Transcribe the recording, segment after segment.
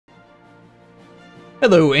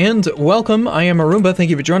Hello and welcome, I am Arumba, thank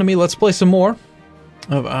you for joining me. Let's play some more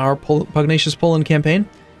of our Pugnacious Poland campaign.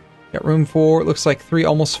 Got room for, looks like 3,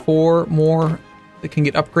 almost 4 more that can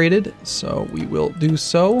get upgraded, so we will do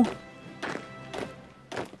so.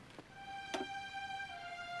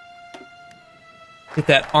 Get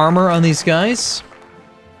that armor on these guys.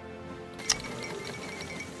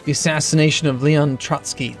 The assassination of Leon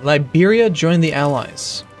Trotsky. Liberia joined the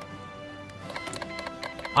Allies.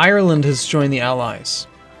 Ireland has joined the Allies.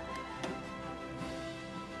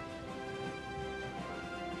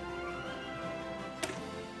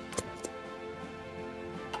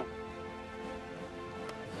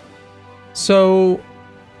 So,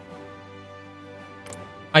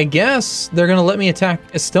 I guess they're gonna let me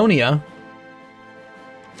attack Estonia.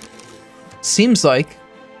 Seems like.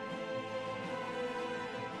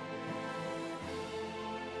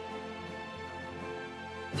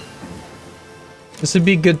 This would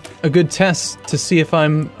be a good test to see if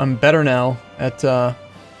I'm better now at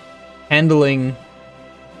handling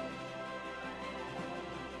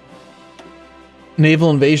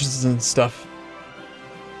naval invasions and stuff.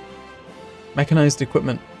 Mechanized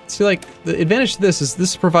equipment. See, like, the advantage to this is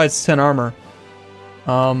this provides 10 armor.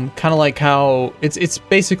 Kind of like how it's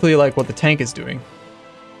basically like what the tank is doing.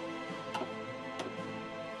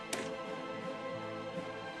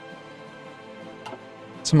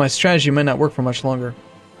 So my strategy might not work for much longer.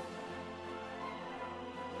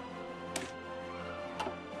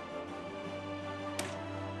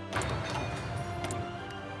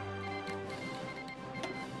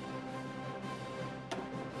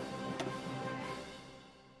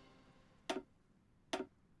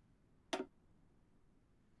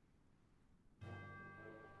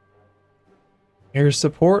 Air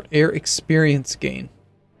support, air experience gain.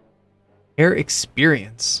 Air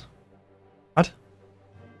experience? What?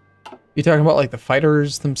 You talking about like the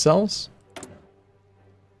fighters themselves?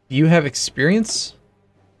 Do you have experience?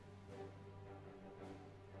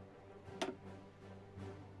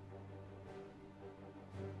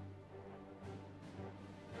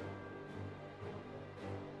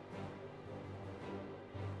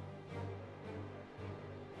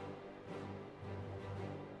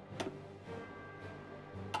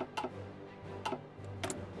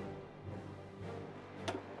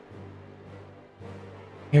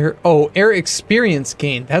 Air experience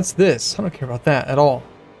gain. That's this. I don't care about that at all.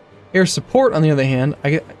 Air support, on the other hand, I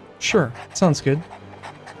get. Sure, sounds good.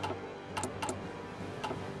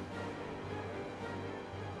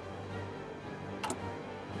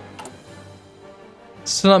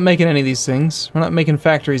 Still not making any of these things. We're not making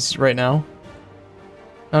factories right now.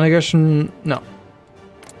 Non-aggression, no.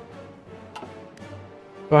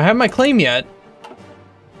 Do I have my claim yet?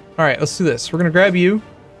 Alright, let's do this. We're gonna grab you.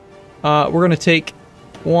 We're gonna take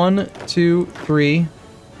 1, 2, 3,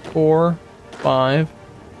 4, 5,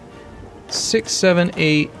 6, 7,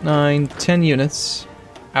 8, 9, 10 units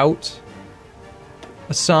out.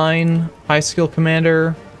 Assign high skill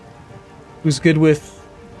commander who's good with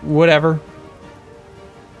whatever.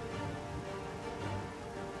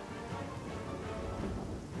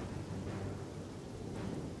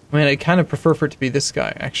 I mean, I kind of prefer for it to be this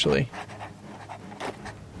guy, actually.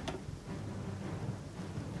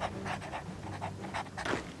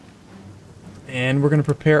 And we're going to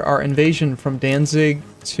prepare our invasion from Danzig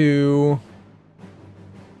to...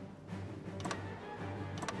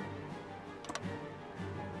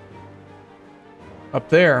 up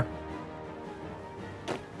there.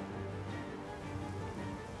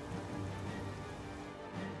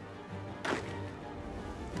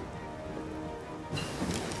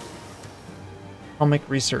 I'll make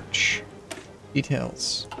research.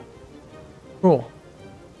 Details. Cool.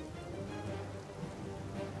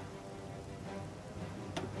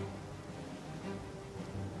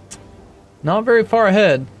 Not very far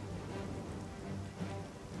ahead.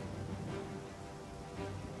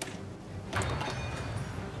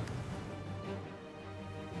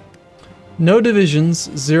 No divisions,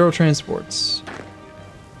 0 transports.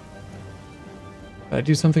 Did I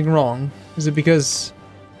do something wrong? Is it because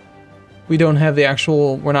we don't have the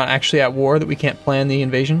actual... we're not actually at war that we can't plan the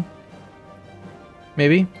invasion?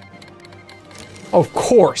 Maybe? Of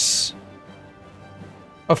course!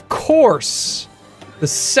 Of course! The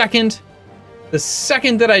second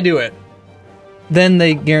that I do it, then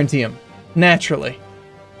they guarantee him. Naturally.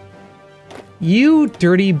 You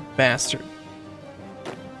dirty bastard.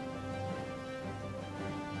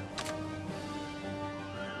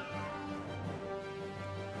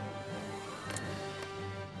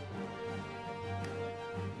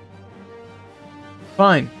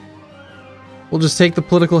 Fine. We'll just take the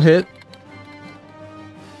political hit.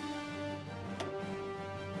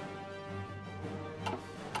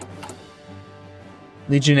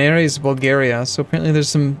 Legionaries Bulgaria. So apparently there's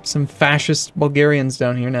some fascist Bulgarians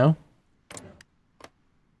down here now.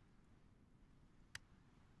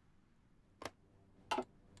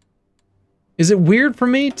 Is it weird for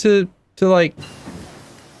me to like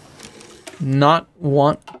not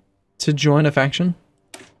want to join a faction?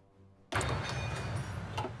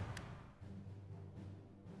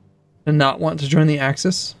 And not want to join the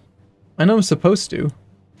Axis? I know I'm supposed to,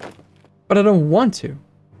 but I don't want to.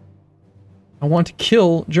 I want to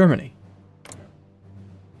kill Germany.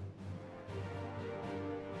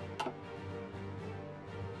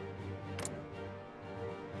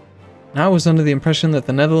 I was under the impression that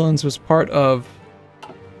the Netherlands was part of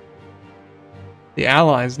the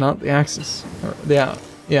Allies, not the Axis. Or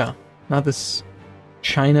yeah, not this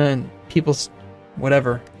China and people's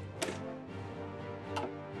whatever.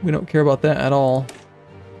 We don't care about that at all.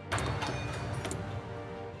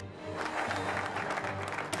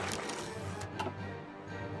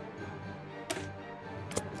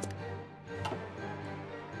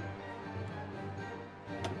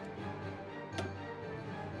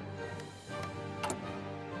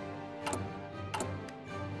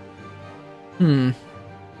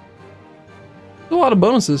 A lot of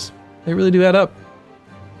bonuses. They really do add up.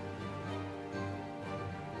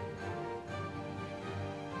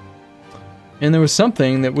 And there was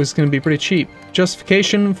something that was going to be pretty cheap.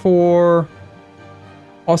 Justification for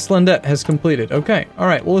Ostlandet has completed. Okay,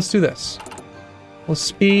 alright, well let's do this. We'll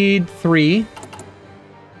speed 3. We're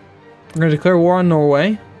going to declare war on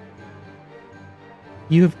Norway.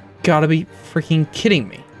 You have got to be freaking kidding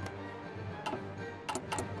me.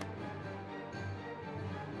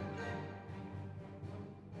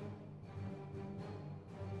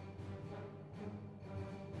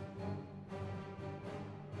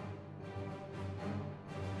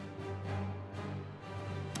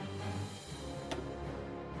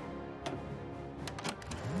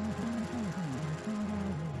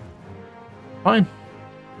 Fine.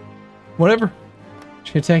 Whatever.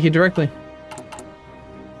 Just gonna attack you directly.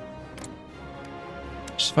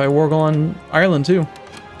 Justify war on Ireland too.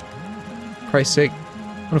 Christ's sake.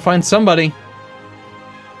 I'm gonna find somebody.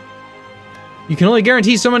 You can only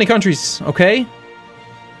guarantee so many countries, okay?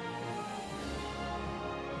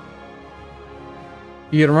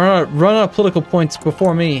 You're gonna run out of political points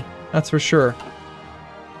before me, that's for sure.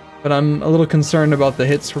 But I'm a little concerned about the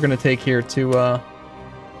hits we're gonna take here to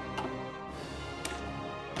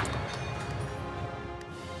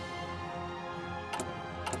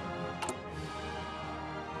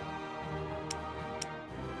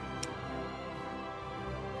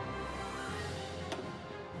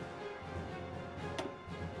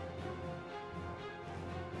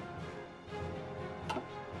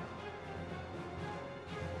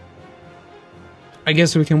I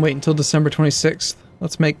guess we can wait until December 26th.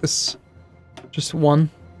 Let's make this just one.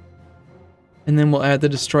 And then we'll add the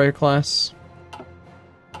destroyer class.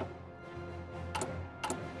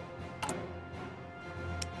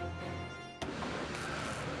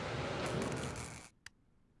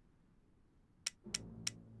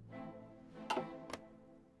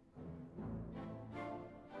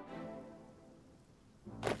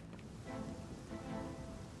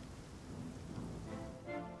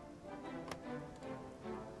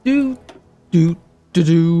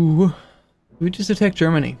 Do we just attack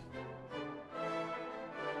Germany?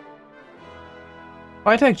 If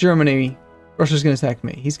I attack Germany, Russia's gonna attack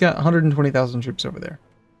me. He's got 120,000 troops over there.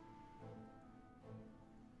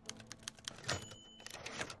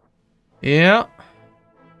 Yeah.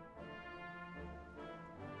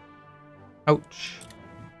 Ouch.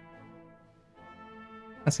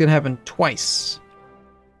 That's gonna happen twice.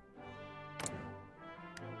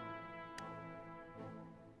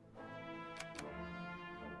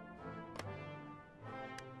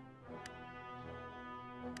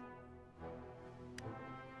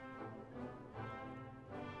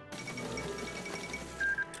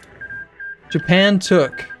 Japan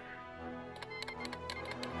took. The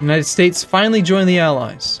United States finally joined the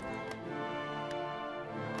Allies.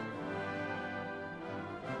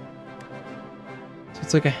 So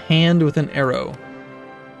it's like a hand with an arrow.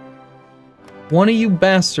 One of you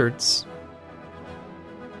bastards.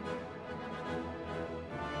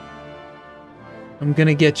 I'm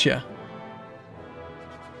gonna get you.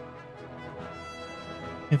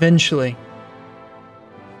 Eventually.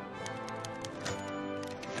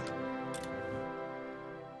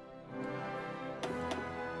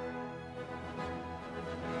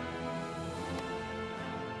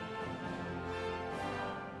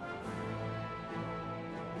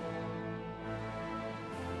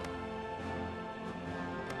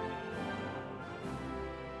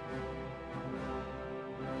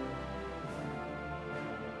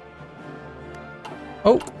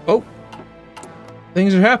 Oh, oh.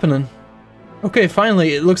 Things are happening. Okay,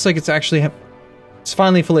 finally, it looks like it's actually... it's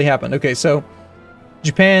finally fully happened. Okay, so...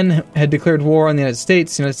 Japan had declared war on the United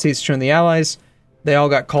States. The United States joined the Allies. They all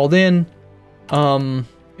got called in.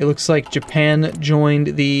 It looks like Japan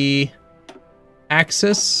joined the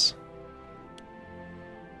Axis.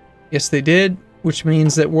 Yes, they did, which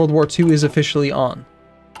means that World War II is officially on.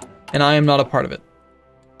 And I am not a part of it.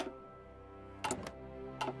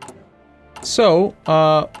 So,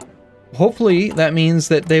 hopefully that means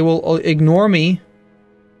that they will ignore me.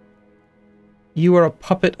 You are a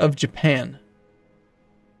puppet of Japan.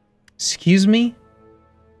 Excuse me?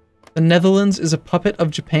 The Netherlands is a puppet of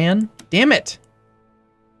Japan? Damn it!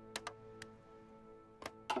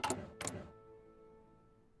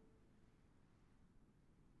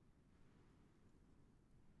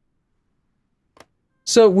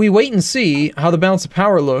 So we wait and see how the balance of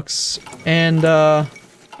power looks, and I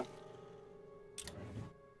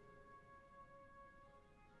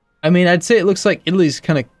mean, I'd say it looks like Italy's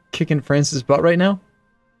kind of kicking France's butt right now.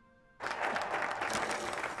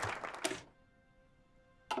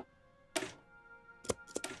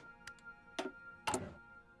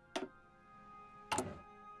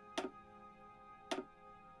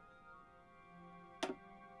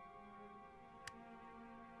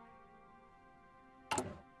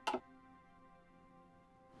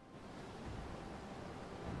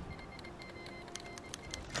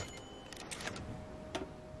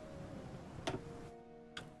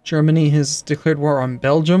 Germany has declared war on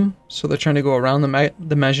Belgium, so they're trying to go around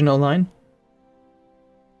the Maginot Line.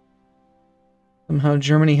 Somehow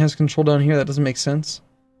Germany has control down here. That doesn't make sense.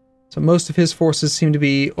 So most of his forces seem to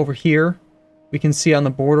be over here. We can see on the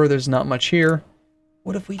border there's not much here.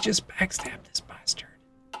 What if we just backstab this bastard?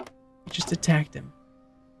 We just attacked him.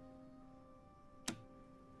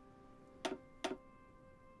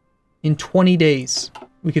 In 20 days,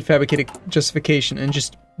 we could fabricate a justification and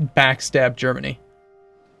just backstab Germany.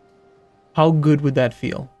 How good would that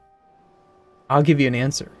feel? I'll give you an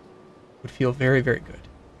answer. It would feel very, very good.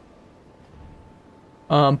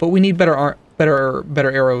 But we need better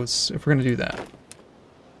arrows if we're gonna do that.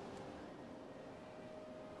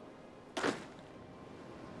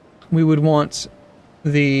 We would want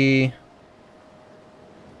the...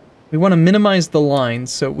 we want to minimize the lines,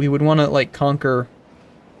 so we would want to like conquer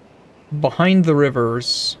behind the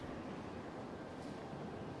rivers.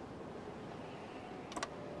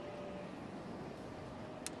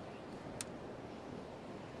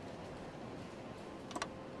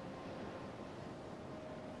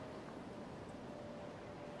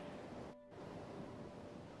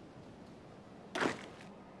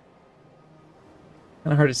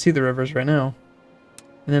 Kind of hard to see the rivers right now.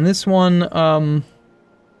 And then this one,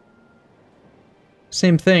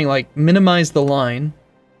 same thing, like minimize the line.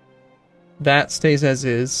 That stays as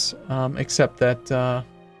is, except that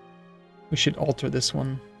we should alter this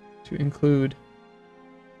one to include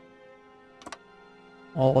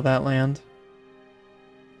all of that land.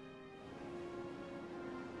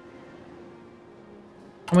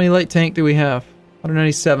 How many light tank do we have?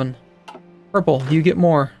 197. Purple, you get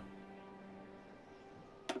more.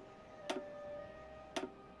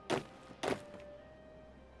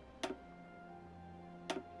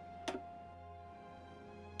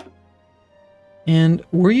 And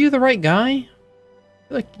were you the right guy? I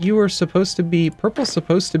feel like you were supposed to be... purple's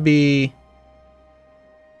supposed to be...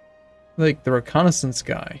 like the reconnaissance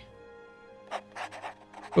guy.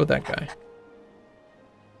 Go with that guy.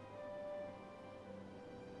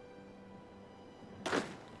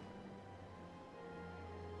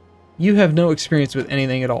 You have no experience with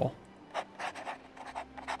anything at all.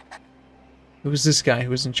 It was this guy who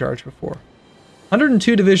was in charge before.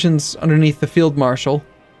 102 divisions underneath the field marshal.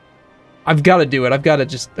 I've got to do it. I've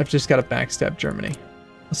just got to backstab Germany.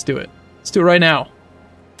 Let's do it. Let's do it right now.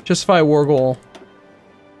 Justify a war goal.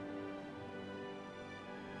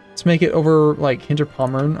 Let's make it over, like,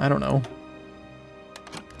 Hinterpommern. I don't know.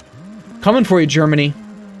 Coming for you, Germany.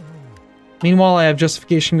 Meanwhile, I have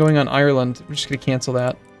justification going on Ireland. We're just going to cancel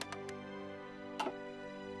that.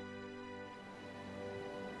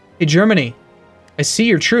 Hey, Germany. I see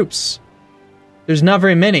your troops. There's not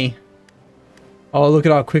very many. Oh, look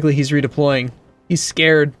at how quickly he's redeploying. He's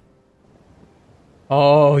scared.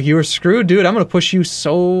 Oh, you were screwed, dude. I'm gonna push you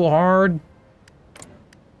so hard.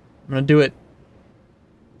 I'm gonna do it.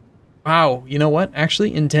 Wow, you know what?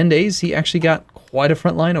 Actually, in 10 days, he actually got quite a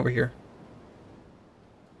front line over here.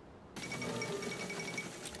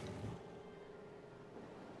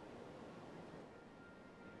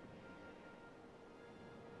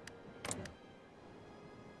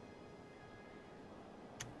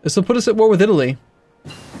 This will put us at war with Italy.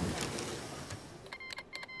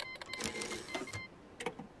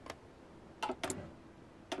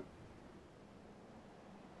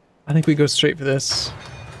 we go straight for this.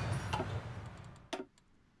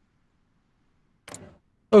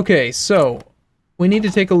 Okay, so we need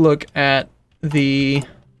to take a look at the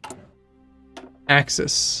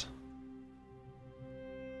axis.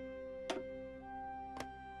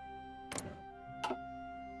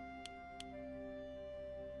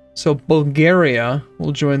 So Bulgaria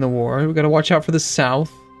will join the war. We've got to watch out for the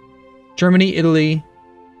south. Germany, Italy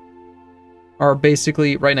are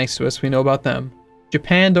basically right next to us. We know about them.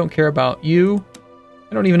 Japan, don't care about you.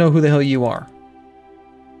 I don't even know who the hell you are.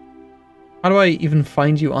 How do I even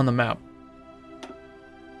find you on the map?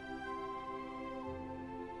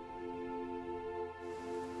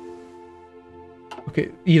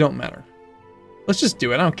 Okay, you don't matter. Let's just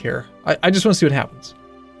do it. I don't care. I just want to see what happens.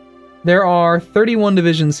 There are 31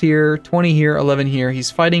 divisions here, 20 here, 11 here. He's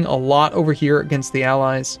fighting a lot over here against the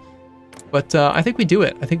Allies. But I think we do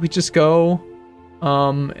it. I think we just go,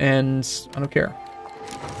 and I don't care.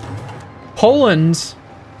 Poland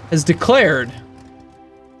has declared.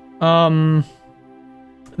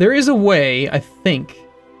 There is a way, I think,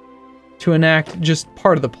 to enact just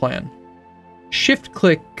part of the plan.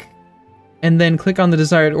 Shift-click, and then click on the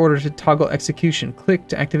desired order to toggle execution. Click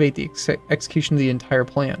to activate the execution of the entire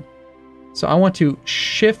plan. So I want to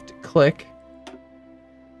shift-click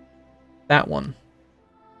that one.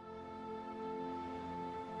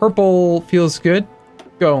 Purple feels good.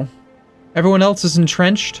 Go. Everyone else is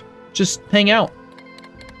entrenched. Just hang out.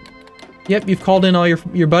 Yep, you've called in all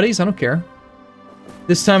your buddies. I don't care.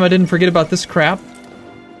 This time I didn't forget about this crap.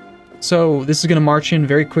 So this is going to march in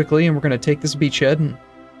very quickly, and we're going to take this beachhead, and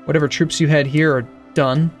whatever troops you had here are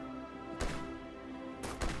done.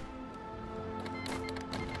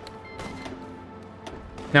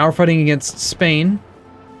 Now we're fighting against Spain.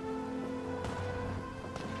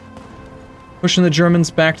 Pushing the Germans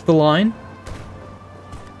back to the line.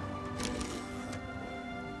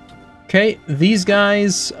 Okay, these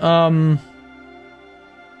guys, I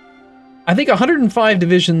think 105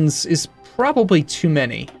 divisions is probably too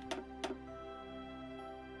many.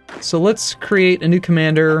 So let's create a new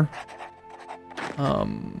commander.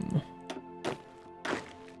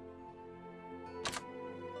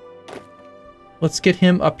 Let's get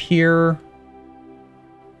him up here.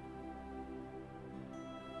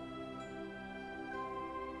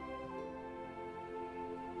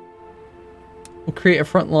 We'll create a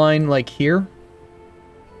front line like here.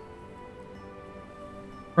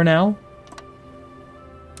 For now.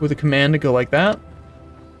 With a command to go like that.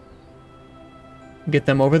 Get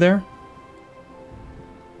them over there.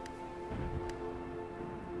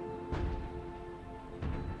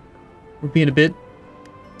 We're being a bit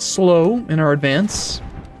slow in our advance.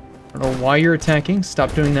 I don't know why you're attacking.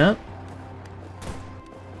 Stop doing that.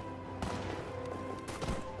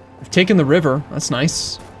 We've taken the river. That's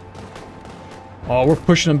nice. Oh, we're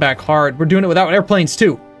pushing them back hard. We're doing it without airplanes,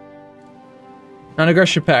 too.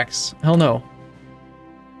 Non-aggression packs. Hell no.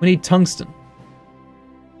 We need tungsten.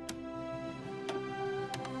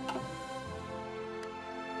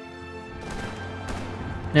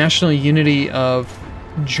 National unity of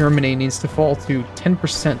Germany needs to fall to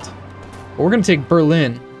 10%. But we're going to take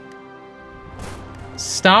Berlin.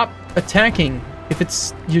 Stop attacking.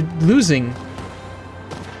 If you're losing.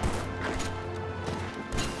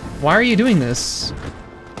 Why are you doing this?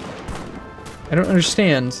 I don't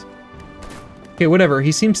understand. Okay, whatever.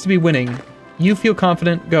 He seems to be winning. You feel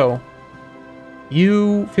confident? Go.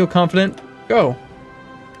 You feel confident? Go.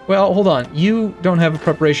 Well, hold on. You don't have a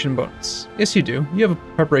preparation bonus. Yes, you do. You have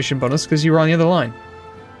a preparation bonus because you were on the other line.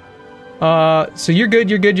 So you're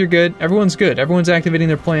good, you're good, you're good. Everyone's good. Everyone's activating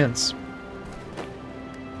their plans.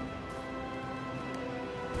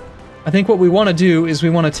 I think what we want to do is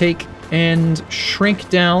we want to take and shrink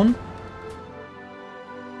down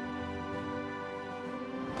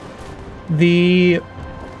the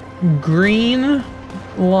green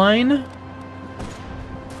line.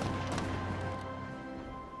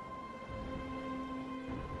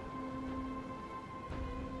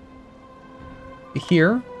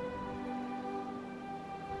 Here.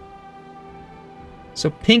 So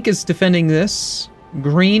pink is defending this.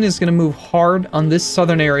 Green is going to move hard on this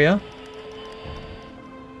southern area.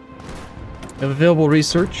 We have available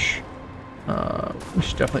research. We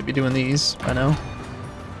should definitely be doing these by now.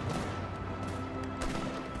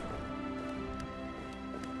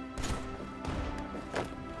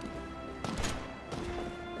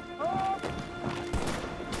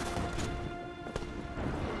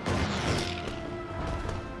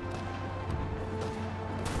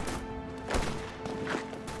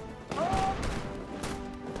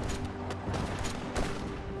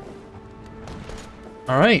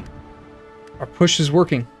 Alright. Our push is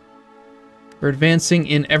working. We're advancing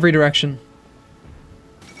in every direction.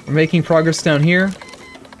 We're making progress down here.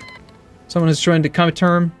 Someone has joined the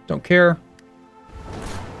Comiturm. Don't care.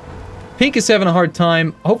 Pink is having a hard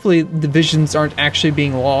time. Hopefully the visions aren't actually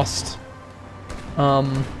being lost.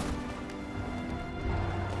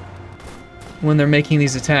 When they're making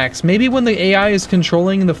these attacks. Maybe when the AI is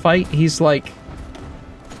controlling the fight, he's like...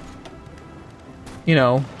 You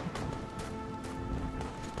know...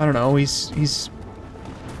 I don't know, he's...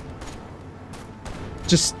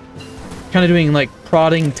 just kind of doing like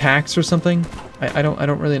prodding attacks or something. I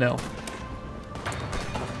don't really know.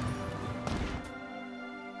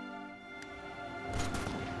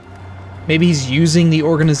 Maybe he's using the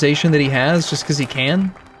organization that he has just because he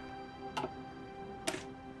can?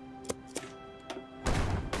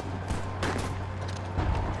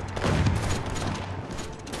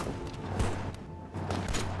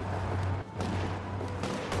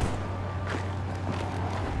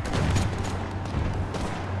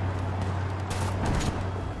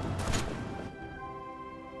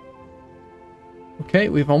 Okay,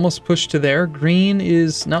 we've almost pushed to there. Green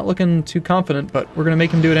is not looking too confident, but we're going to make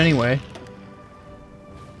him do it anyway.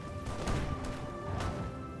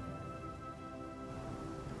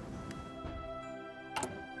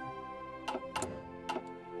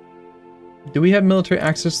 Do we have military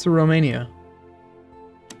access through Romania?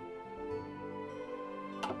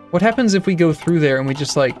 What happens if we go through there and we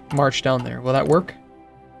just, like, march down there? Will that work?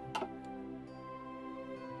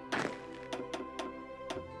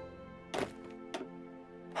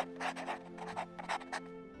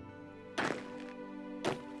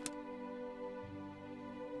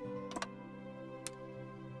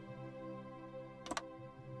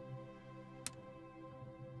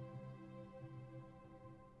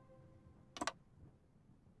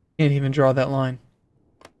 Can't even draw that line.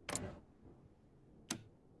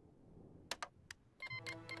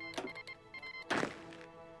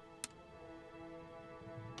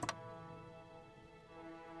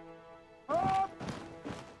 I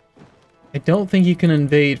don't think you can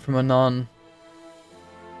invade from a non...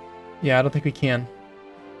 Yeah, I don't think we can.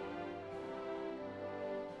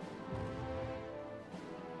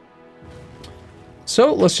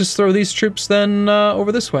 So, let's just throw these troops then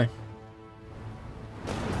over this way.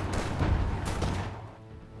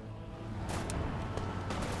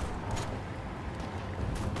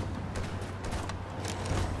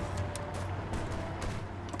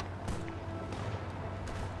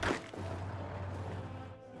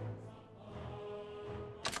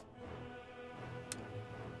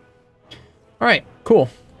 Alright, cool.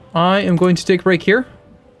 I am going to take a break here.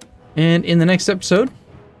 And in the next episode,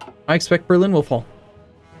 I expect Berlin will fall.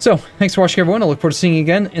 So, thanks for watching everyone. I look forward to seeing you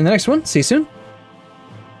again in the next one. See you soon.